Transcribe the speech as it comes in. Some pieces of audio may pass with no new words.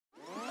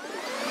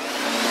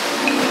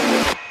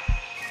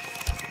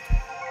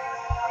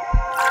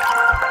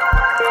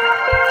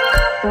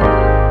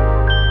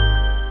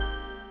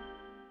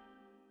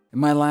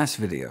my last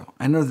video,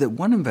 I noted that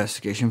one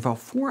investigation found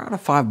 4 out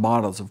of 5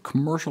 bottles of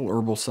commercial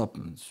herbal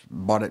supplements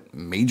bought at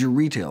major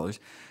retailers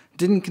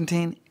didn't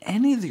contain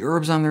any of the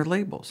herbs on their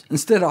labels,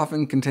 instead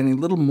often containing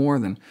little more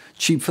than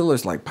cheap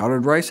fillers like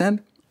powdered rice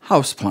and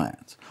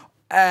houseplants.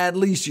 At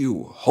least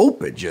you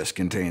hope it just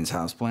contains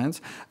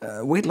houseplants.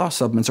 Weight loss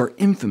supplements are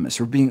infamous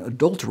for being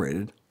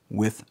adulterated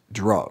with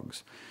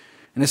drugs.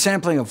 In a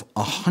sampling of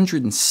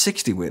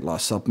 160 weight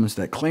loss supplements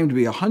that claimed to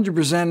be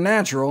 100%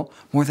 natural,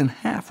 more than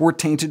half were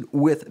tainted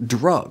with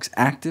drugs,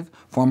 active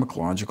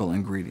pharmacological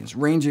ingredients,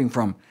 ranging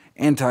from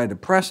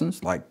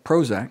antidepressants like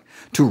Prozac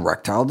to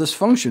erectile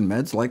dysfunction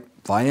meds like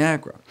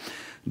Viagra.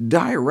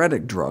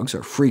 Diuretic drugs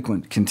are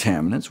frequent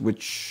contaminants,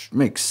 which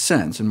makes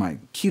sense. In my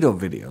keto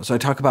videos, I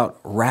talk about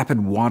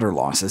rapid water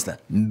loss as the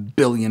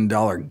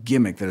billion-dollar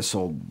gimmick that has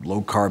sold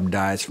low-carb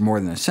diets for more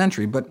than a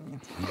century, but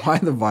why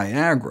the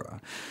Viagra?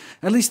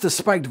 At least the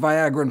spiked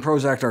Viagra and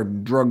Prozac are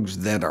drugs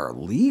that are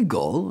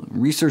legal.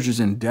 Researchers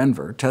in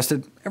Denver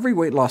tested every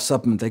weight loss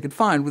supplement they could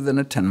find within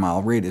a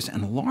 10-mile radius,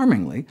 and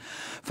alarmingly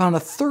found a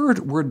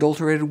third were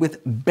adulterated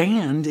with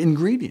banned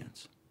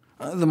ingredients.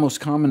 The most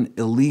common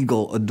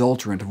illegal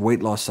adulterant of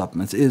weight loss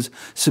supplements is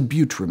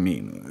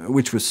sibutramine,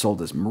 which was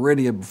sold as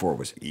Meridia before it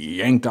was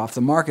yanked off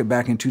the market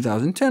back in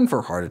 2010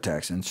 for heart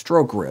attacks and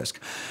stroke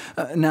risk,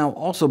 now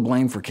also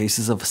blamed for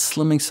cases of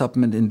slimming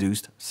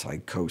supplement-induced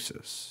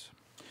psychosis.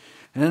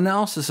 An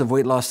analysis of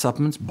weight loss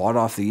supplements bought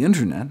off the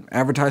internet,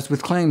 advertised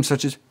with claims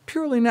such as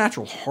purely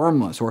natural,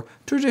 harmless, or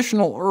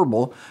traditional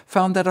herbal,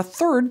 found that a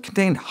third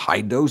contained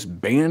high-dose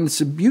banned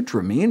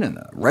sibutramine and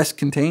the rest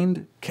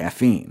contained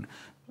caffeine.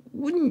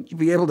 Wouldn't you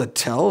be able to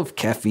tell if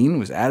caffeine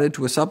was added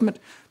to a supplement?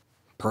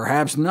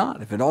 Perhaps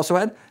not, if it also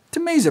had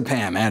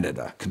temazepam added,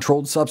 a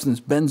controlled substance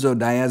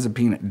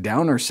benzodiazepine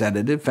downer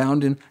sedative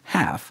found in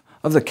half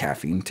of the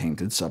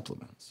caffeine-tainted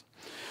supplements.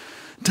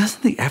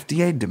 Doesn't the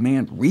FDA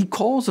demand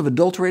recalls of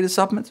adulterated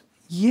supplements?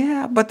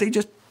 Yeah, but they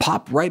just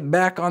pop right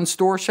back on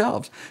store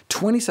shelves.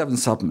 27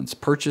 supplements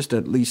purchased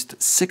at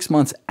least 6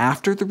 months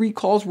after the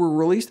recalls were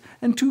released,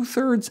 and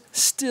 2/3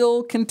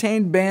 still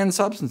contained banned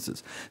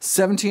substances.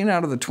 17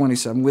 out of the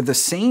 27 with the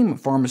same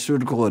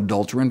pharmaceutical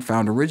adulterant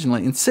found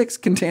originally, and 6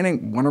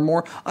 containing 1 or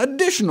more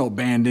additional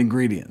banned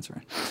ingredients.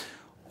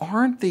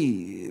 Aren't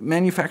the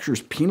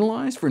manufacturers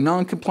penalized for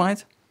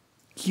non-compliance?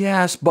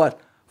 Yes, but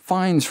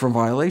fines for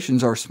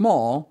violations are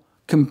small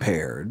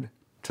compared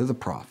to the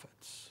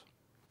profits.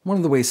 One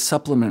of the ways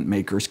supplement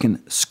makers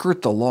can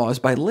skirt the law is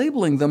by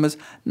labeling them as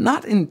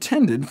not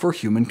intended for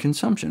human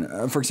consumption.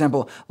 For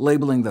example,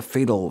 labeling the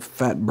fatal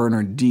fat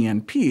burner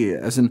DNP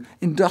as an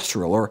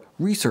industrial or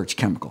research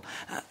chemical.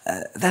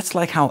 That's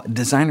like how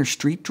designer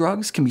street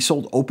drugs can be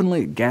sold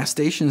openly at gas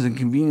stations and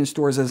convenience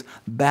stores as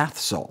bath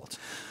salts.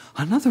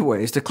 Another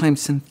way is to claim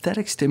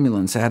synthetic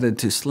stimulants added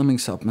to slimming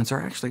supplements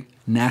are actually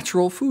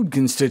natural food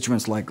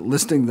constituents, like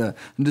listing the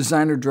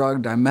designer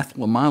drug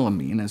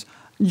dimethylamine as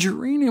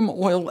geranium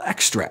oil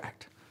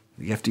extract.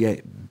 The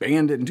FDA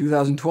banned it in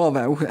 2012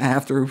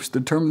 after it was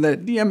determined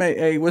that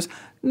DMAA was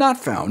not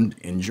found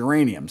in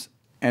geraniums.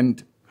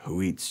 And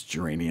who eats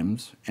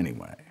geraniums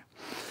anyway?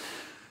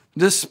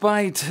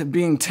 Despite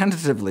being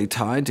tentatively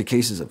tied to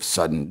cases of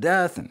sudden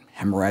death and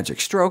hemorrhagic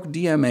stroke,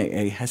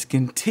 DMAA has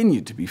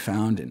continued to be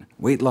found in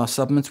weight loss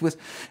supplements with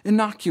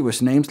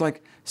innocuous names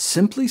like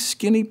Simply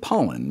Skinny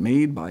Pollen,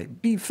 made by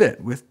Be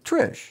Fit with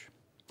Trish.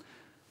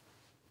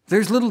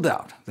 There's little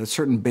doubt that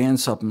certain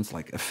banned supplements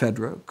like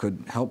ephedra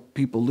could help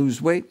people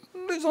lose weight.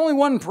 There's only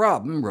one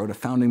problem, wrote a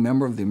founding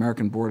member of the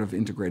American Board of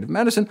Integrative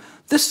Medicine: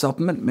 this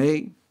supplement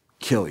may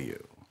kill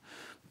you.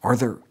 Are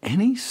there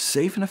any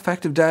safe and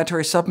effective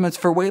dietary supplements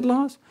for weight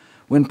loss?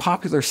 When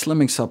popular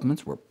slimming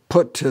supplements were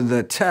put to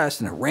the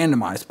test in a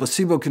randomized,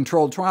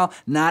 placebo-controlled trial,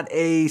 not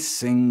a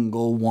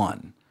single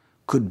one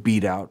could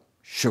beat out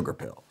sugar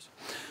pills.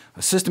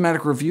 A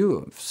systematic review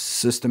of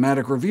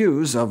systematic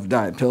reviews of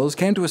diet pills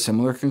came to a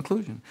similar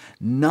conclusion.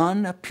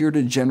 None appear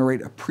to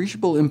generate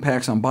appreciable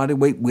impacts on body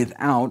weight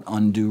without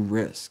undue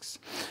risks.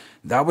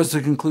 That was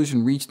the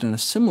conclusion reached in a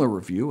similar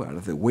review out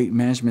of the Weight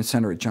Management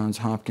Center at Johns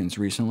Hopkins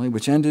recently,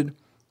 which ended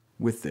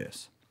with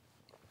this: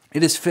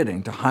 it is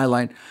fitting to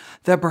highlight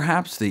that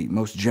perhaps the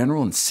most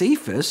general and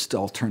safest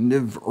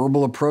alternative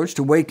herbal approach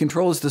to weight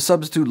control is to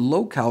substitute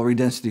low-calorie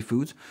density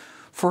foods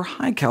for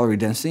high-calorie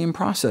density in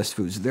processed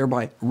foods,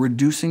 thereby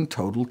reducing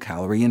total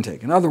calorie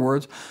intake. In other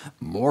words,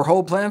 more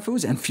whole plant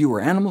foods and fewer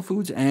animal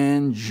foods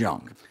and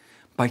junk.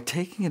 By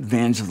taking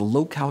advantage of the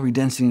low-calorie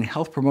density and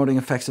health-promoting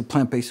effects of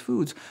plant-based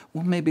foods,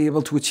 one may be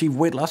able to achieve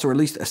weight loss, or at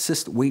least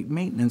assist weight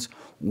maintenance,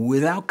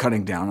 without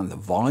cutting down on the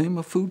volume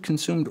of food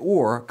consumed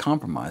or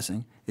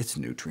compromising its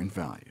nutrient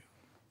value.